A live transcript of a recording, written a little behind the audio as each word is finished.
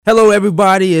Hello,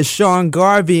 everybody. It's Sean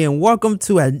Garvey, and welcome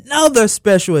to another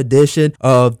special edition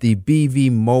of the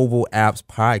BV Mobile Apps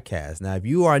Podcast. Now, if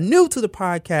you are new to the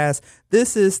podcast,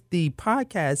 this is the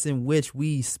podcast in which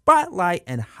we spotlight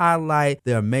and highlight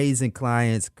the amazing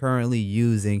clients currently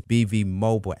using BV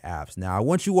mobile apps. Now, I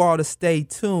want you all to stay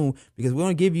tuned because we're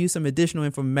going to give you some additional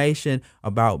information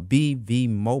about BV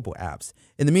mobile apps.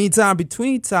 In the meantime,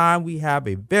 between time, we have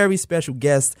a very special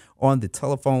guest on the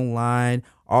telephone line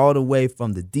all the way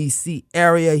from the DC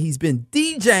area. He's been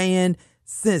DJing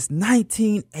since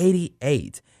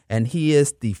 1988, and he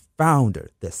is the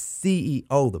founder, the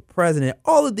CEO, the president,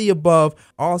 all of the above.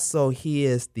 Also, he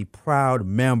is the proud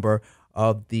member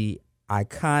of the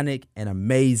iconic and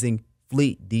amazing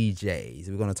Fleet DJs.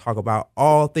 We're going to talk about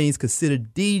all things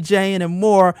considered DJing and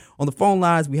more. On the phone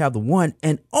lines, we have the one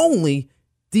and only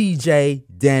DJ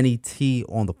Danny T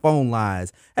on the phone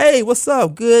lines. Hey, what's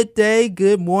up? Good day,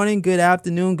 good morning, good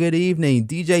afternoon, good evening.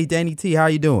 DJ Danny T, how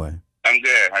you doing? I'm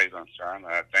good. How you doing, Sean?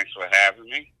 Thanks for having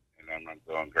me, and I'm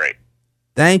doing great.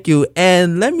 Thank you.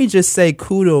 And let me just say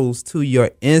kudos to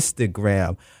your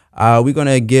Instagram. We're going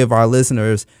to give our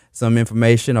listeners some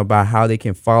information about how they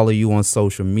can follow you on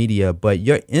social media, but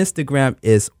your Instagram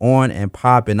is on and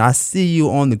popping. I see you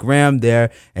on the gram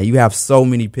there, and you have so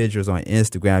many pictures on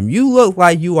Instagram. You look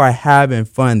like you are having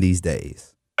fun these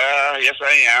days. Yes,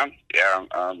 I am. Yeah,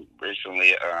 I'm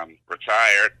recently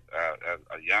retired,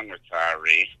 a young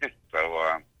retiree, so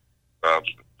I'm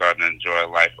starting to enjoy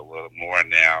life a little more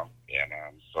now,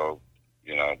 and so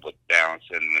with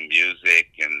balancing the music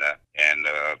and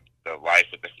the life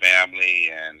with the family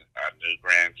and our new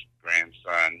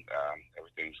grandson,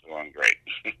 everything's going great.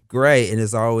 Great, and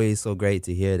it's always so great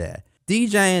to hear that.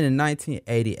 DJing in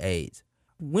 1988,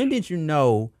 when did you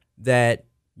know that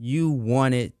you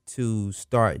wanted to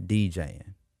start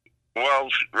DJing? Well,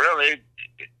 really,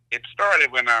 it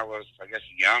started when I was, I guess,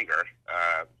 younger,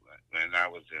 when I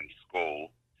was in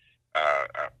school.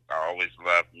 I always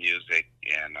loved music,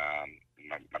 and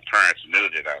my parents knew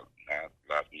that I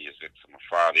loved music. So my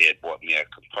father had bought me a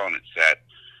component set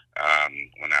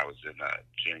when I was in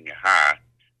junior high,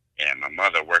 and my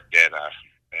mother worked at a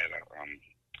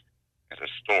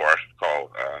store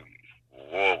called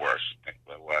Woolworths, I think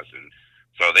what it was, and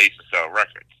so they used to sell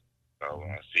records. So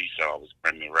she used to always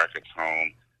bring me records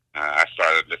home. I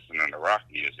started listening to rock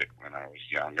music when I was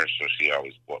younger, so she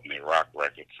always brought me rock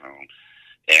records home.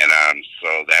 And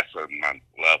so that's when my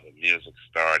love of music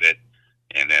started.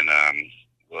 And then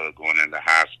going into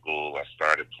high school, I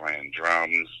started playing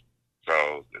drums,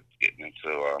 so getting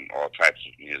into all types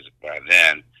of music by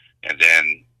then. And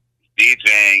then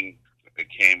DJing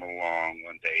came along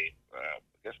one day, I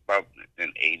guess about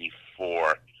in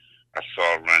 '84. I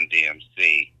saw Run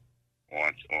DMC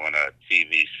on a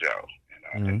TV show,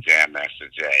 and Jam Master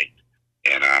Jay.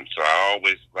 And so I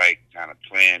always liked kind of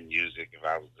playing music if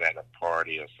I was at a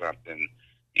party or something.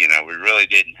 We really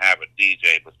didn't have a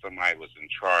DJ, but somebody was in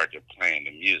charge of playing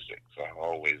the music. So I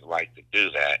always liked to do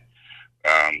that.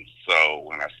 So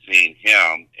when I seen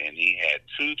him, and he had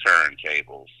two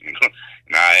turntables, and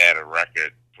I had a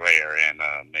record player and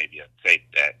maybe a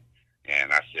tape deck,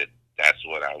 and I said, that's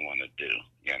what I want to do,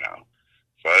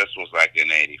 So this was like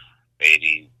in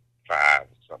 85 or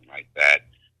something like that.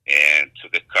 And it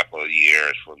took a couple of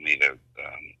years for me to,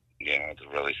 to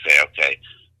really say, okay,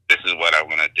 this is what I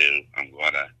want to do. I'm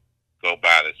going to go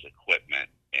buy this equipment,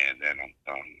 and then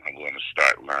I'm going to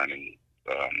start learning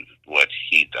what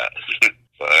he does.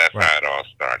 So that's right. How it all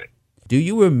started. Do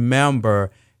you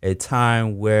remember a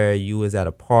time where you was at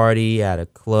a party, at a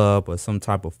club, or some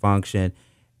type of function,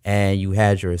 and you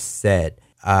had your set?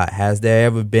 Has there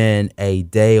ever been a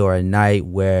day or a night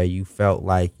where you felt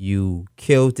like you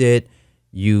killed it,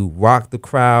 you rocked the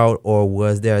crowd, or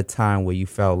was there a time where you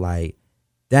felt like,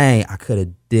 dang, I could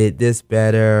have did this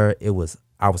better? I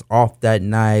was off that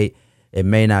night. It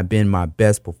may not have been my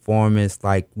best performance.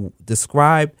 Like,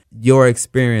 describe your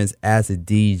experience as a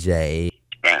DJ.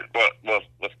 Well,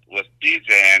 with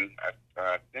DJing,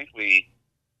 I think a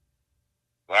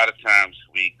lot of times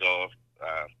we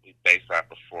base our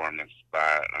performance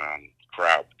by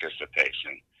crowd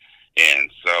participation.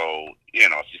 And so, if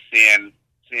you're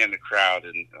seeing the crowd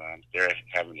and they're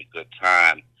having a good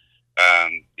time,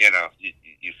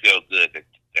 you feel good that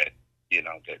you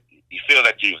feel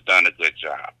that you've done a good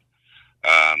job.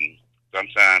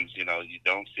 Sometimes, you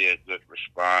don't see a good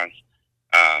response,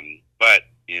 but,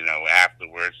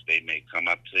 afterwards they may come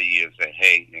up to you and say,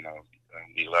 hey,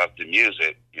 we love the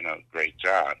music, great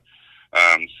job.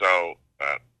 So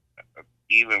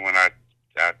even when I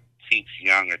teach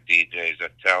younger DJs, I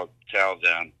tell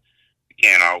them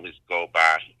can't always go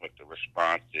by what the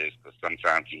response is, because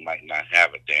sometimes you might not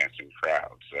have a dancing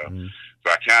crowd. So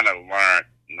I kind of learned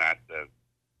not to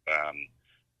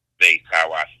base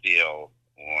how I feel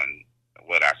on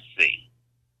what I see.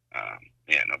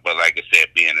 But like I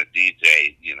said, being a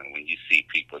DJ, when you see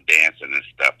people dancing and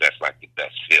stuff, that's like the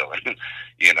best feeling,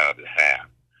 to have.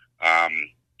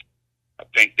 I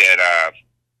think that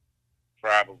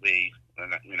probably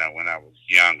when I was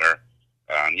younger,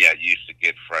 used to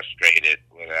get frustrated,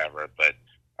 whatever. But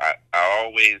I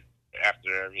always,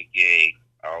 after every gig,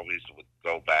 I always would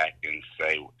go back and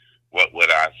say, what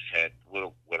would I have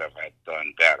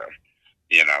done better?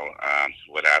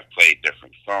 Would I have played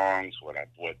different songs?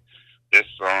 Would this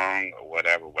song or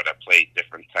whatever? Would I play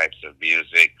different types of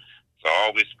music? So I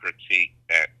always critique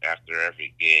after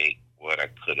every gig what I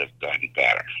could have done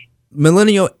better.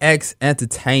 Millennial X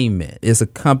Entertainment is a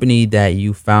company that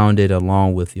you founded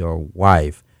along with your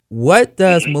wife. What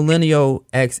does Millennial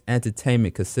X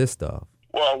Entertainment consist of?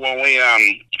 Well, when we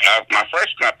my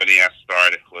first company I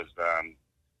started was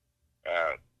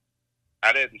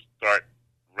I didn't start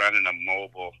running a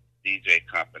mobile DJ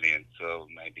company until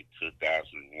maybe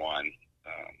 2001,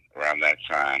 around that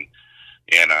time,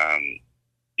 and I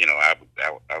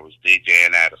was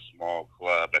DJing at a small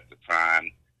club at the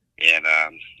time. And,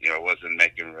 wasn't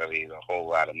making really a whole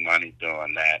lot of money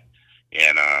doing that.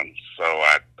 And so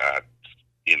I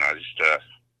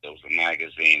there was a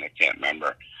magazine, I can't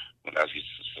remember what I used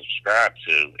to subscribe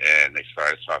to, and they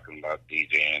started talking about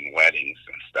DJing weddings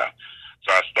and stuff.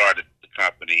 So I started the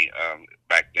company,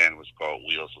 back then it was called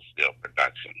Wheels of Steel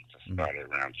Productions. I started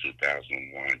around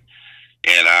 2001.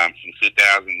 And from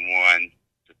 2001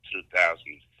 to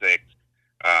 2006,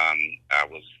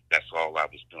 that's all I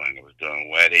was doing. I was doing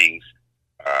weddings,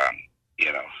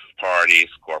 parties,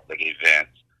 corporate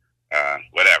events,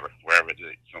 wherever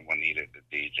someone needed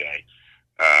a DJ.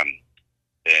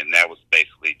 And that was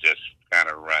basically just kind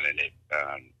of running it,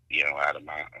 out of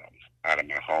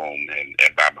my home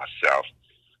and by myself.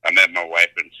 I met my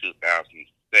wife in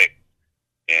 2006,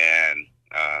 and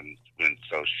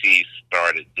so she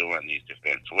started doing these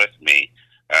events with me.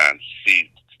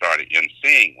 She started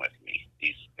emceeing with me,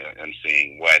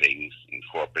 emceeing weddings and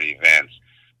corporate events,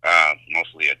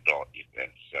 mostly adult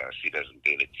events. She doesn't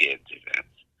do the kids events.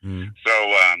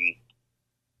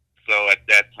 So at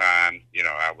that time,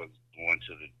 I was going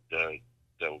to the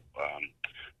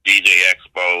DJ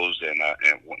expos and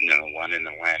one in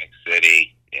Atlantic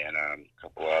City and a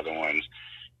couple other ones,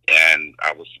 and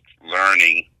I was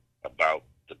learning about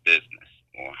the business,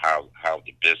 or how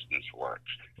the business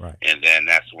works. Right. And then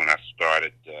that's when I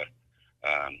started to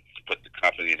put the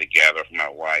company together with my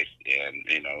wife, and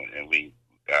we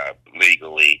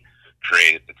legally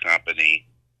created the company,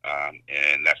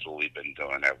 and that's what we've been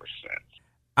doing ever since.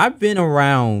 I've been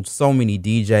around so many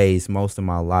DJs most of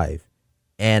my life,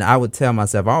 and I would tell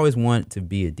myself I always wanted to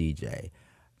be a DJ,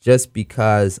 just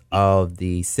because of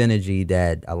the synergy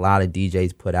that a lot of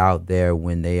DJs put out there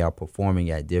when they are performing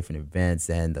at different events,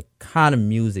 and the kind of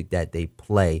music that they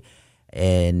play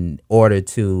in order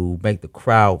to make the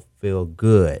crowd feel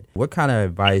good. What kind of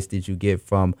advice did you get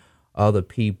from other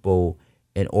people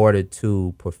in order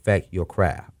to perfect your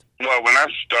craft? Well, when I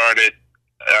started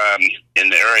in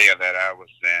the area that I was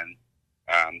in,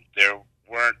 there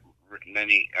weren't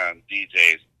many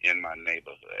DJs in my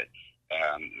neighborhood.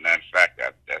 Matter of fact,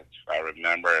 if I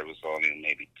remember, it was only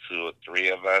maybe 2 or 3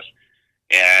 of us,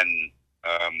 and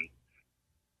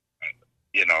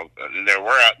there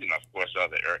were, of course,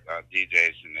 other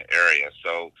DJs in the area.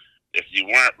 So if you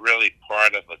weren't really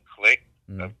part of a clique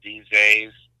of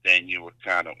DJs, then you were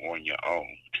kind of on your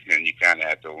own, and you kind of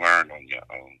had to learn on your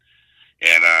own.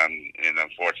 And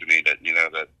unfortunately,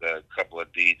 the couple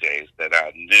of DJs that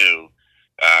I knew,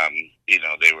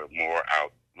 they were more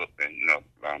out looking,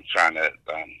 trying to,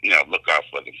 look out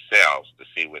for themselves to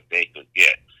see what they could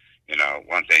get.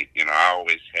 One thing, I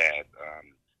always had,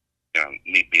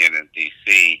 me being in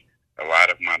D.C., a lot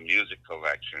of my music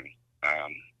collection,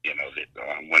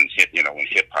 when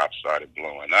hip hop started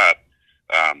blowing up,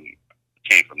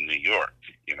 came from New York.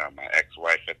 My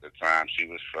ex-wife at the time, she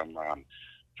was from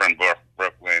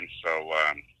Brooklyn, so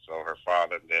her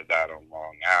father lived out on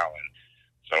Long Island.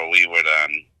 So we would,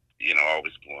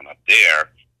 always going up there,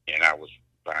 and I was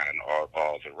buying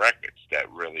all the records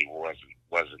that really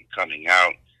wasn't coming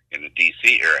out in the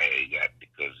D.C. area yet,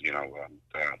 because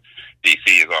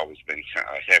D.C. has always been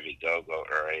a heavy go-go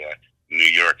area. New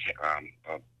York,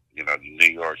 New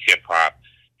York hip hop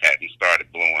hadn't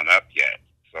started blowing up yet,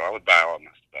 so I would buy all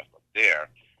my stuff up there.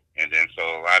 And then so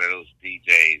a lot of those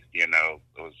DJs, it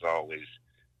was always,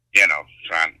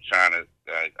 trying to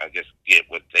I guess get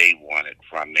what they wanted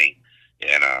from me.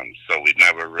 and so we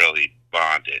never really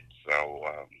bonded.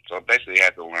 So basically, I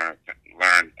had to learn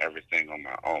everything on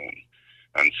my own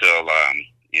until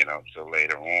until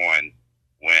later on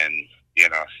when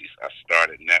I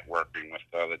started networking with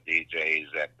other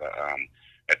DJs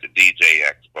at the DJ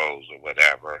expos or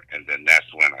whatever, and then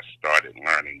that's when I started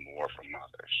learning more from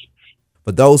others.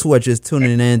 For those who are just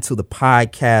tuning in to the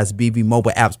podcast, BV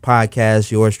Mobile Apps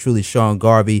Podcast, yours truly, Sean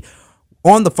Garvey,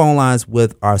 on the phone lines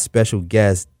with our special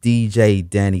guest, DJ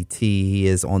Danny T. He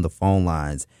is on the phone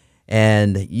lines.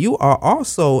 And you are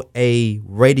also a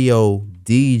radio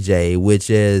DJ, which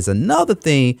is another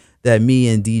thing that me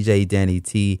and DJ Danny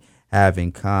T have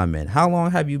in common. How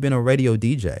long have you been a radio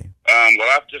DJ? Well,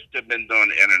 I've just been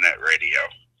doing internet radio.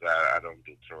 So I don't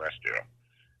do terrestrial.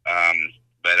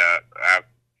 But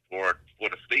for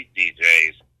the Fleet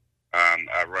DJs,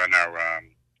 I run our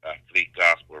Fleet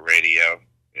Gospel Radio,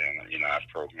 and I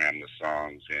program the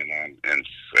songs and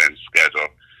schedule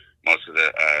most of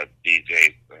the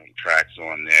DJ tracks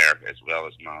on there as well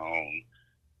as my own.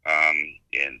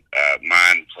 And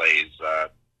mine plays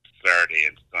Saturday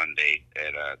and Sunday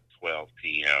at 12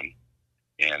 p.m.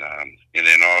 And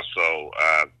then also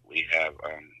we have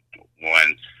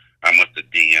one. I'm with the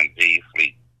DMV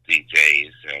Fleet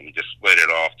DJs, and we just split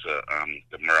it off to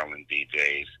the Maryland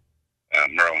DJs,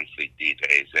 Maryland Fleet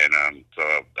DJs, and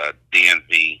so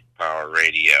DMV Power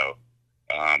Radio.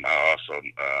 I also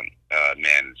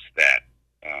manage that,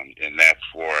 and that's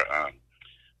for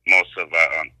most of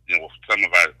our, some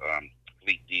of our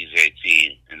Fleet DJ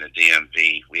team in the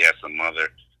DMV. We have some other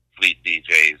Fleet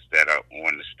DJs that are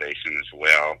on the station as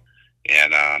well,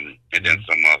 and then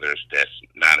some others that's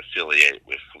not affiliated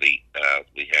with Fleet.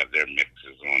 We have their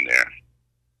mixes on there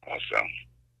also.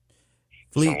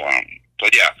 Fleet. So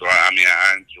I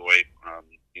enjoy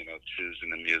choosing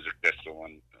the music that's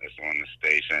on the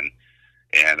station,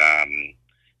 and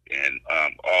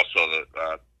also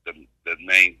the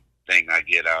main thing I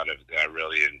get out of it that I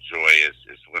really enjoy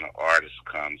is when an artist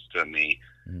comes to me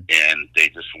and they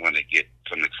just want to get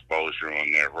some exposure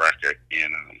on their record,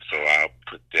 and so I'll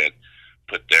put their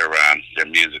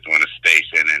music on the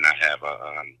station, and I have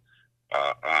a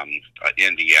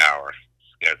indie hour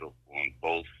scheduled on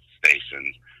both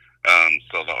stations,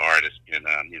 so the artists can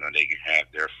they can have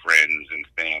their friends and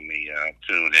family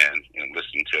tune in and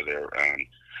listen to their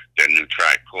new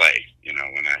track play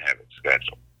when I have it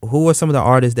scheduled. Who are some of the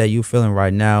artists that you're feeling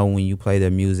right now when you play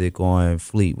their music on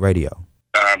Fleet Radio?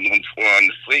 On the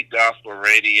Fleet Gospel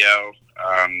Radio,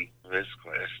 it's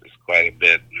quite a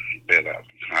bit of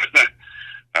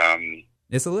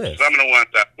it's a list. Some of the ones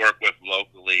I work with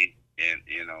locally in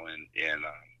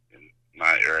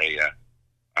my area,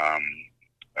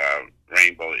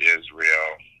 Rainbow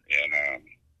Israel and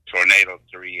Tornado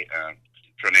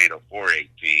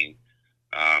 418.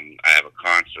 I have a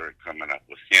concert coming up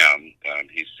with him.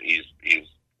 He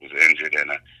was injured in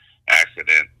an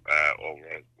accident a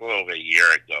little over a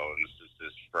year ago, and this is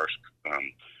his first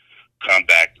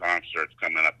comeback concert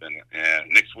coming up in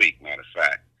next week, matter of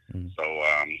fact. So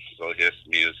his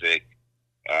music,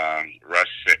 Russ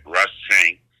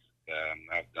Shank.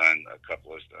 I've done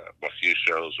a few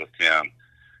shows with him,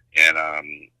 and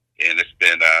it's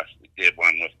been we did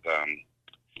one with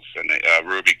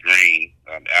Ruby Green,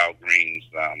 Al Green's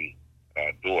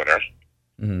daughter.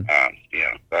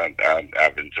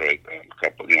 I've enjoyed a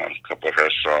couple of her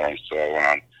songs. So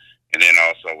and then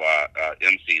also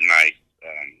MC Nice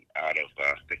out of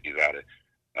I think he's out of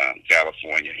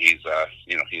California. He's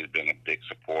been a big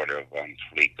supporter of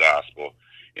Fleet Gospel,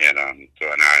 and I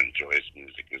enjoy his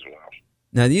music as well.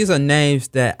 Now these are names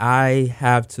that I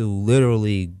have to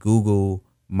literally Google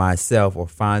myself or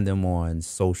find them on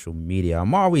social media.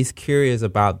 I'm always curious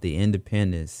about the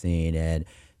independent scene and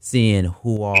seeing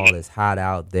who all is hot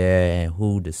out there and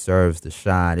who deserves to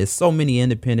shine. There's so many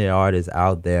independent artists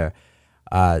out there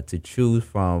to choose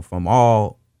from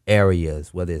all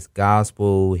areas, whether it's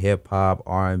gospel, hip hop,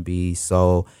 R&B,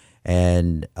 soul,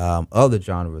 and other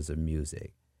genres of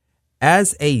music.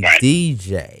 As a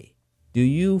DJ, do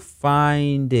you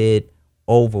find it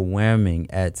overwhelming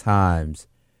at times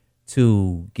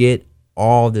to get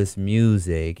all this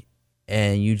music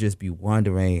and you just be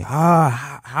wondering,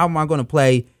 how am I going to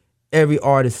play every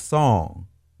artist's song?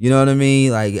 You know what I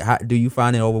mean? Like, do you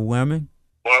find it overwhelming?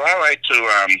 Well, I like to,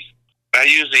 I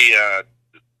usually,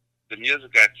 the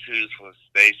music I choose for a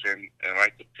station, I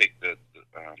like to pick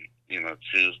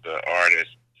choose the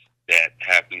artists that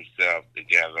have themselves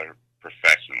together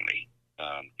professionally,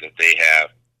 that they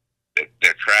have, that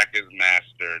their track is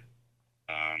mastered,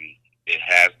 it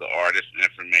has the artist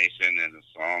information and the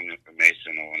song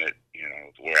information on it,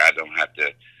 where I don't have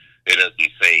to, it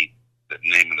doesn't say the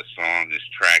name of the song is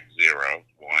track 0.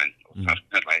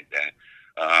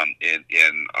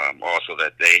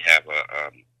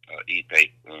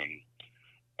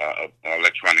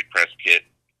 electronic press kit.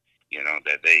 You know,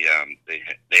 that they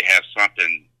have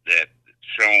something that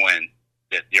showing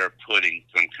that they're putting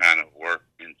some kind of work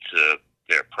into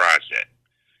their project,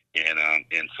 and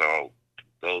so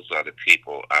those are the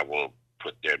people I will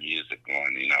put their music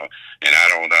on. You know, and I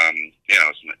don't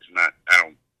it's not I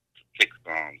don't pick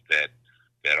songs that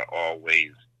are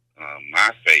always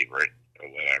my favorite or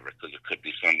whatever, because it could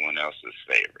be someone else's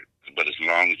favorite. But as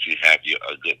long as you have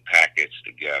a good package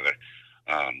together,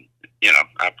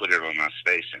 I put it on my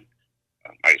station.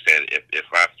 Like I said, if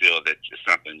I feel that it's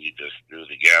something you just threw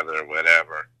together or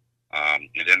whatever, and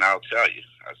then I'll tell you.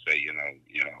 I say,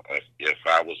 if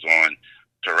I was on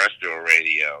terrestrial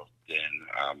radio, then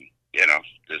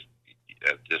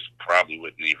this probably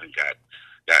wouldn't even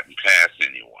gotten past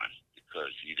anyone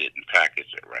because you didn't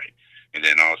package it right. And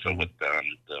then also with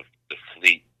the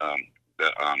fleet,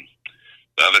 the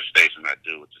other station I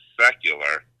do with the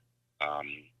secular,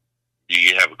 do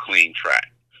you have a clean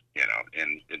track?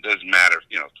 And it doesn't matter.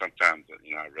 Sometimes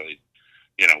I really,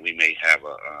 we may have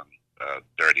a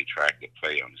dirty track to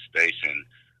play on the station,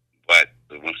 but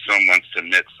when someone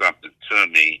submits something to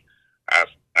me, I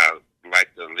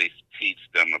like to at least teach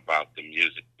them about the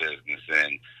music business,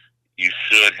 and you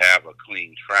should have a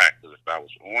clean track, because if I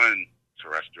was on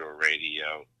terrestrial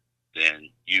radio, then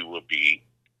you would be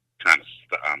kind of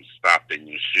stopped in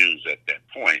your shoes at that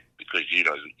point, because you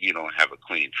don't have a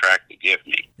clean track to give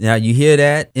me. Now you hear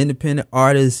that, independent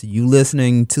artists, you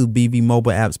listening to BV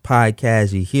Mobile Apps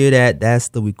podcast, you hear that? That's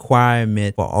the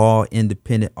requirement for all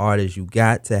independent artists. You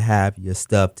got to have your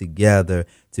stuff together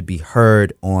to be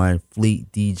heard on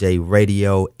Fleet DJ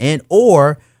Radio and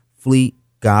or Fleet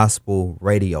Gospel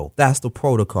Radio. That's the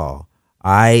protocol.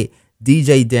 All right.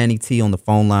 DJ Danny T on the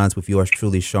phone lines with yours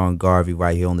truly, Sean Garvey,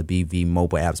 right here on the BV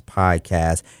Mobile Apps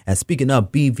podcast. And speaking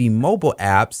of BV Mobile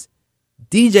Apps,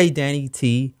 DJ Danny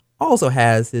T also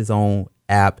has his own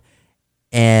app.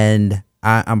 And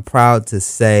I'm proud to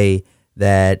say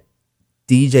that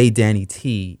DJ Danny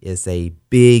T is a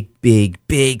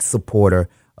big supporter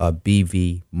of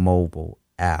BV Mobile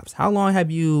Apps. How long have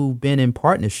you been in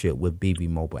partnership with BV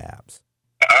Mobile Apps?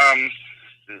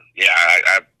 Yeah,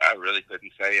 I really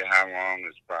couldn't tell you how long.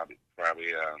 It's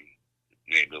probably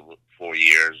maybe 4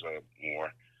 years or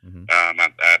more. Mm-hmm. I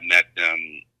met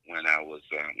them when I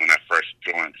first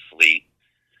joined Fleet,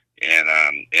 and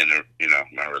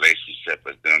my relationship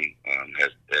with them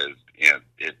has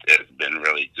been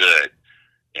really good,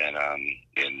 and I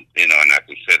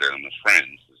consider them as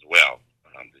friends as well,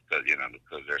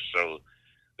 because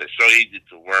they're so easy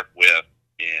to work with,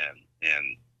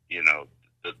 and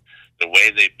the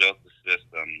way they built the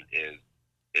system is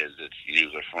it's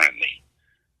user friendly,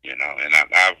 and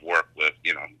I've worked with,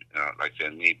 like I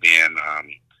said, me being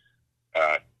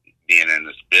in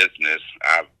this business,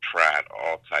 I've tried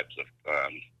all types of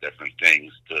different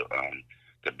things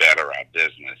to better our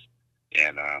business,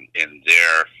 and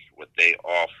what they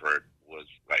offered was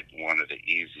like one of the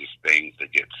easiest things to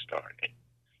get started,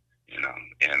 and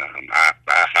I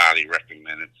highly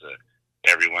recommend it to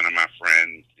every one of my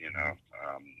friends.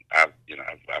 I've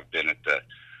been at the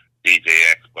DJ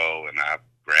Expo, and I've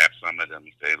grabbed some of them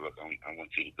and say, look, I want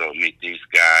you to go meet these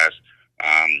guys.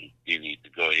 You need to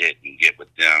go ahead and get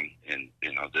with them, and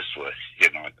this will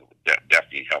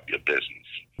definitely help your business.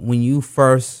 When you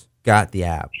first got the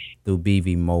app through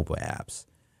BV Mobile Apps,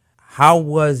 how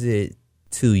was it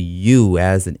to you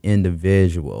as an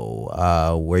individual?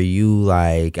 Were you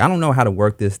like, I don't know how to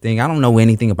work this thing. I don't know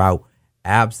anything about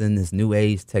apps and this new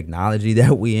age technology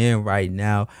that we in right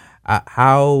now.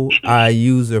 How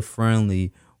user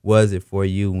friendly was it for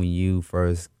you when you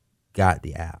first got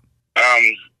the app?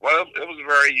 Well, it was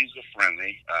very user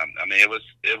friendly. It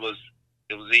was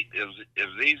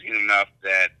easy enough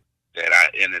that I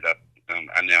ended up.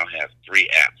 I now have 3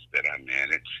 apps that I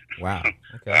manage. Wow.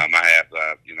 Okay. I have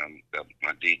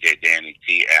my DJ Danny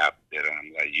T app that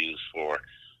I use for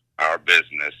our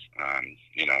business.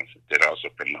 That also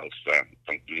promotes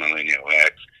Millennial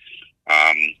X.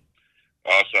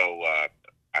 Also,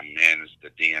 I manage the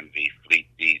DMV Fleet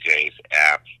DJs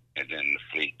app and then the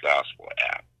Fleet Gospel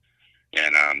app.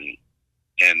 And I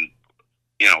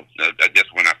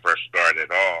guess when I first started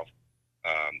off,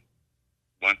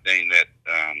 one thing that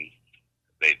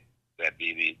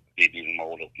BB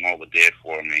Mobile did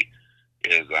for me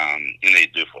is, and they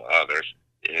do for others,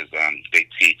 is they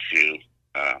teach you,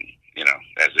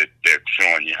 as they're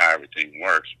showing you how everything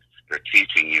works, they're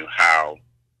teaching you how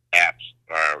apps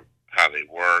are, how they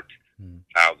work,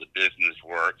 how the business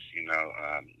works.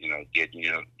 Getting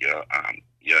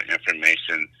your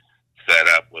information set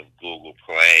up with Google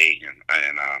Play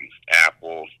and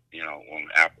Apple, on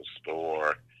Apple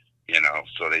Store,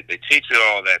 So they teach you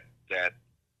all that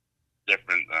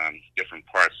different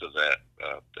parts of the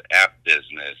app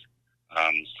business.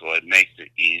 So it makes it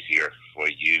easier for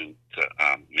you to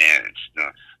manage.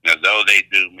 Now, though they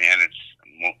do manage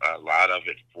a lot of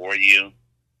it for you,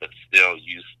 but still,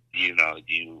 you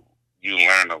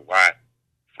learn a lot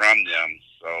from them.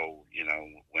 So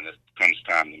when it comes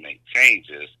time to make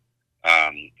changes,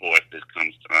 or if it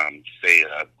comes say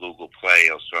Google Play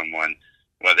or someone,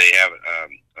 where they have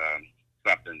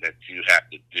something that you have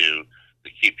to do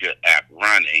to keep your app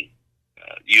running,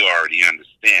 you already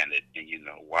understand it and you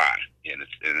know why, and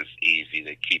it's easy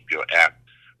to keep your app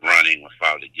running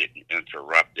without it getting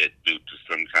interrupted due to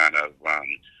some kind of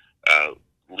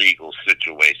legal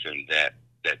situation that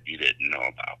you didn't know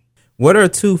about. What are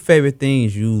two favorite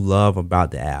things you love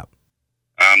about the app?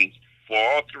 For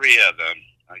all three of them,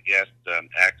 I guess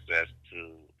access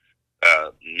to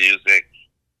music,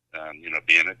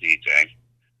 being a DJ,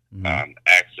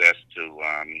 access to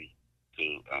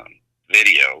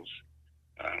videos,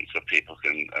 so people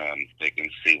can they can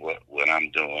see what I'm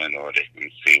doing, or they can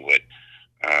see what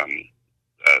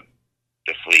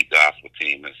the Fleet Gospel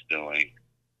team is doing,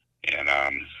 and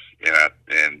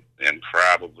and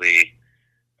probably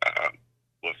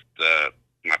with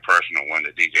my personal one,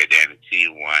 the DJ Danny T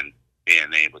one,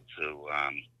 being able to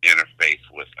interface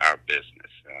with our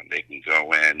business. They can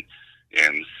go in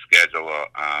and schedule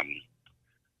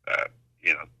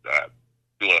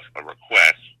do a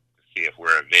request to see if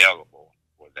we're available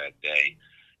for that day,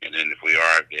 and then if we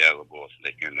are available,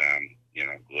 they can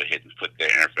go ahead and put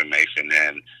their information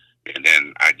in, and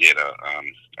then I get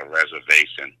a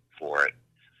reservation for it,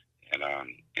 and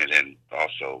then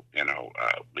also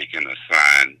we can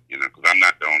assign, because I'm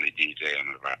not the only DJ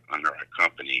under our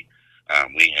company.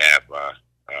 We have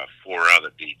 4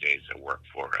 other DJs that work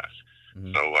for us.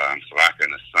 Mm-hmm. So I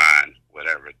can assign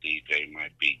whatever DJ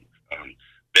might be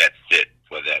best fit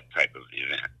for that type of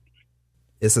event.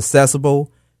 It's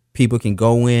accessible. People can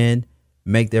go in,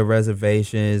 make their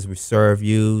reservations, reserve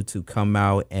you to come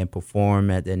out and perform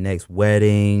at their next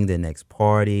wedding, their next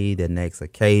party, their next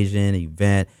occasion,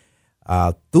 event,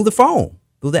 through the phone,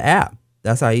 through the app.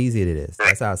 That's how easy it is. Right.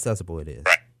 That's how accessible it is.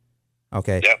 Right.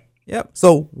 Okay. Yep.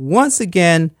 So once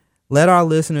again, let our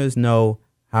listeners know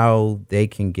how they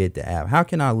can get the app. How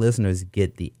can our listeners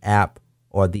get the app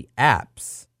or the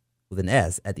apps with an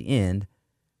S at the end?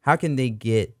 How can they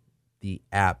get the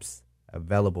apps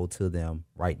available to them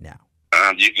right now?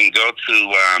 You can go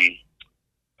to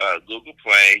Google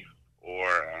Play or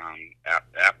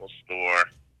Apple Store,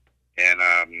 and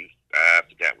I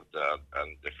forgot what the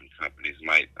different companies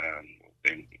might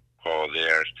call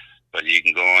theirs, but you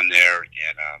can go on there and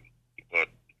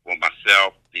for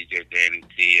myself, DJ Danny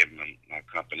T, and my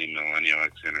company, Millennial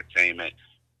X Entertainment,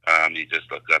 you just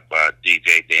look up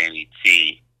DJ Danny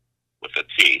T with a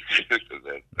T. There's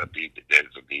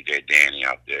a DJ Danny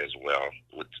out there as well,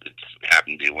 which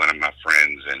happened to be one of my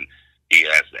friends, and he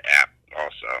has the app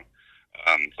also.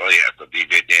 So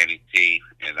DJ Danny T,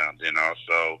 and then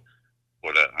also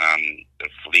for the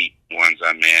Fleet ones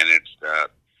I managed,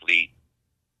 Fleet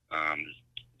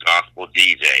Gospel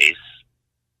DJs,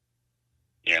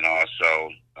 and also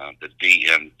the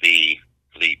DMV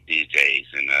Fleet DJs,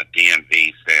 and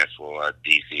DMV stands for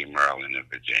DC, Maryland, and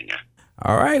Virginia.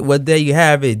 All right, well, there you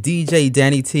have it. DJ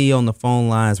Danny T on the phone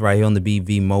lines right here on the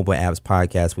BV Mobile Apps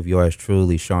Podcast with yours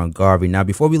truly, Sean Garvey. Now,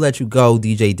 before we let you go,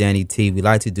 DJ Danny T, we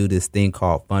like to do this thing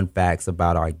called Fun Facts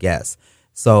about our guests.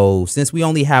 So since we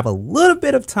only have a little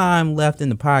bit of time left in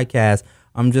the podcast,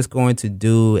 I'm just going to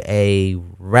do a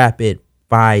rapid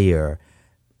fire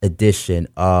edition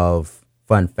of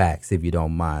Fun Facts, if you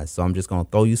don't mind. So I'm just going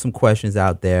to throw you some questions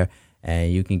out there,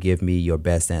 and you can give me your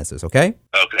best answers, okay?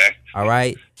 Okay. All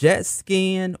right. Jet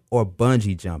skiing or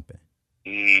bungee jumping?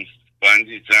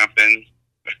 Bungee jumping.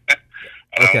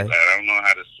 Okay. I don't know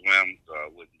how to swim, so I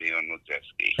wouldn't be on no jet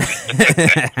ski.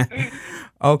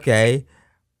 Okay.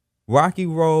 Rocky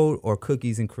Road or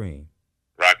Cookies and Cream?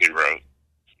 Rocky Road.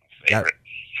 Favorite.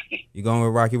 You're going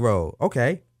with Rocky Road.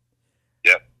 Okay.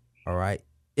 Yep. All right.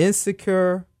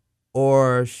 Insecure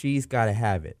or She's Gotta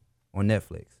Have It on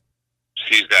Netflix?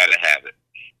 She's Gotta Have It.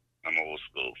 I'm old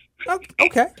school.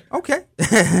 Okay.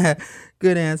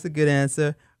 Good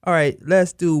answer. All right,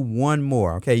 let's do one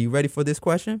more. Okay, you ready for this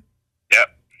question?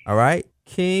 Yep. All right.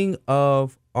 King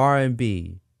of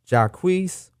R&B,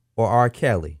 Jacquees or R.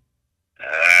 Kelly?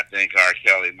 I think R.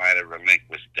 Kelly might have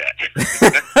relinquished that.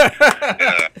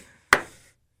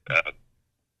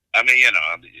 I mean,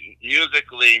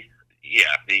 musically,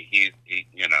 yeah, he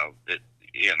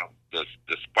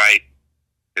despite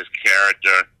his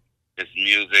character, his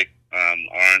music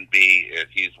R&B,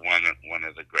 he's one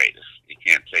of the greatest. You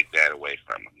can't take that away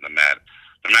from him, no matter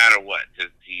what.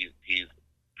 He's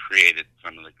created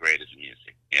some of the greatest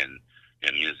music in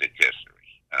music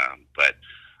history. But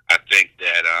I think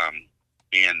that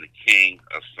being the king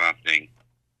of something,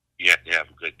 you have to have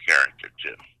a good character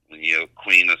too. When you're a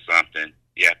queen of something,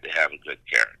 you have to have a good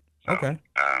character. So, okay,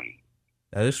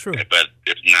 that is true. But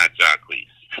it's not Jacquees.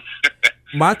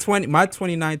 My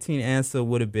 2019 answer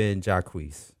would have been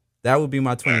Jacquees. That would be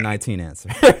my 2019 answer.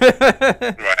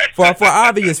 Right. For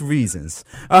obvious reasons.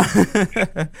 All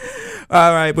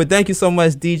right. But thank you so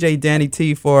much, DJ Danny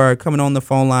T, for coming on the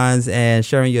phone lines and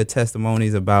sharing your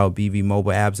testimonies about BV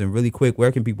mobile apps. And really quick,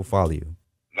 where can people follow you?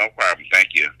 No problem. Thank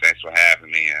you. Thanks for having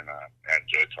me, and I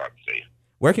enjoyed talking to you.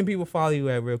 Where can people follow you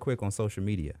at real quick on social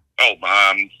media? Oh,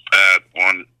 on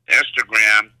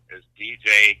Instagram is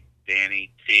DJ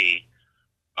Danny T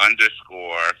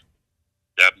 _WOSP,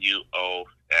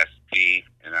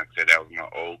 and like I said, that was my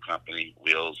old company,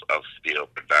 Wheels of Steel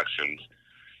Productions.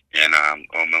 And on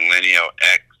Millennial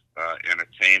X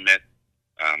Entertainment,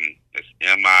 it's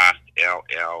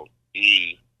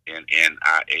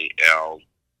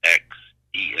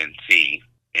MILLENNIALXENT.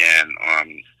 And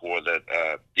for the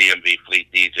DMV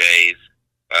Fleet DJs,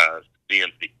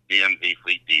 DMV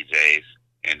Fleet DJs,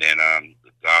 and then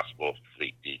the Gospel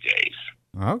Fleet DJs.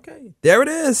 Okay, there it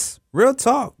is. Real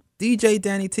talk. DJ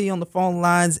Danny T on the phone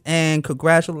lines, and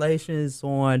congratulations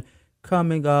on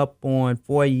coming up on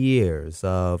 4 years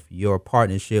of your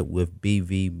partnership with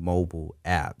BV Mobile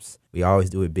Apps. We always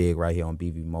do it big right here on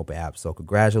BV Mobile Apps. So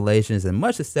congratulations and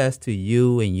much success to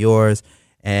you and yours.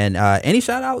 And any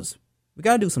shout outs? We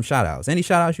got to do some shout outs. Any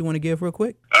shout outs you want to give real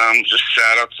quick? Just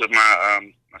shout out to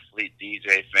my Fleet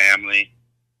DJ family.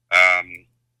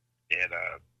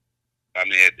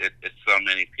 It's so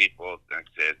many people, like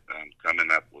I said,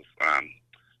 coming up with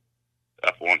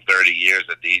up on 30 years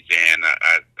of DJing.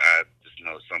 I just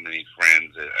know so many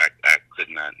friends that I could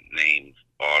not name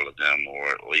all of them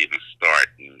or even start,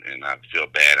 and I feel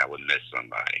bad I would miss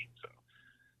somebody. So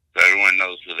everyone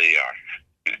knows who they are.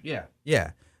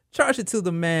 Yeah. Charge it to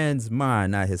the man's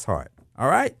mind, not his heart. All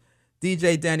right?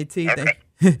 DJ Danny T,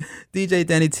 DJ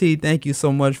Danny T, thank you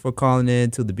so much for calling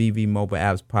in to the BV Mobile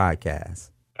Apps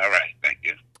podcast. All right, thank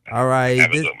you. All right.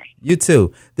 Have a good one. You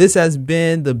too. This has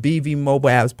been the BV Mobile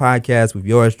Apps podcast with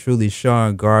yours truly,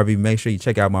 Sean Garvey. Make sure you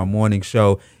check out my morning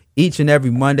show each and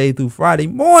every Monday through Friday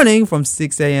morning from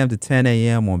 6 a.m. to 10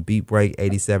 a.m. on Beat Break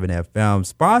 87 FM,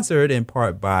 sponsored in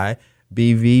part by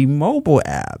BV Mobile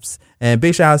Apps. And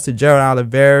big shout outs to Gerald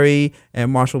Oliveri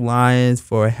and Marshall Lyons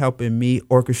for helping me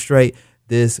orchestrate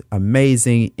this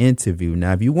amazing interview.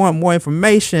 Now, if you want more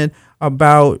information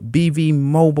about BV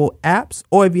Mobile Apps,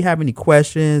 or if you have any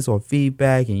questions or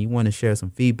feedback and you want to share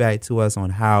some feedback to us on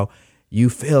how you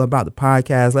feel about the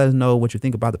podcast, let us know what you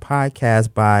think about the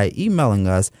podcast by emailing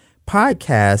us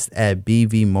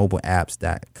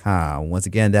podcast@bvmobileapps.com. Once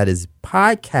again, that is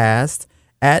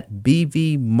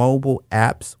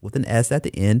podcast@bvmobileapps with an S at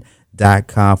the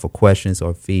end.com for questions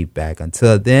or feedback.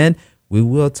 Until then, we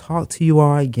will talk to you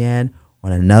all again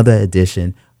on another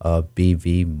edition of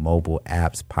BV Mobile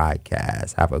Apps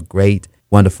Podcast. Have a great,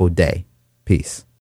 wonderful day. Peace.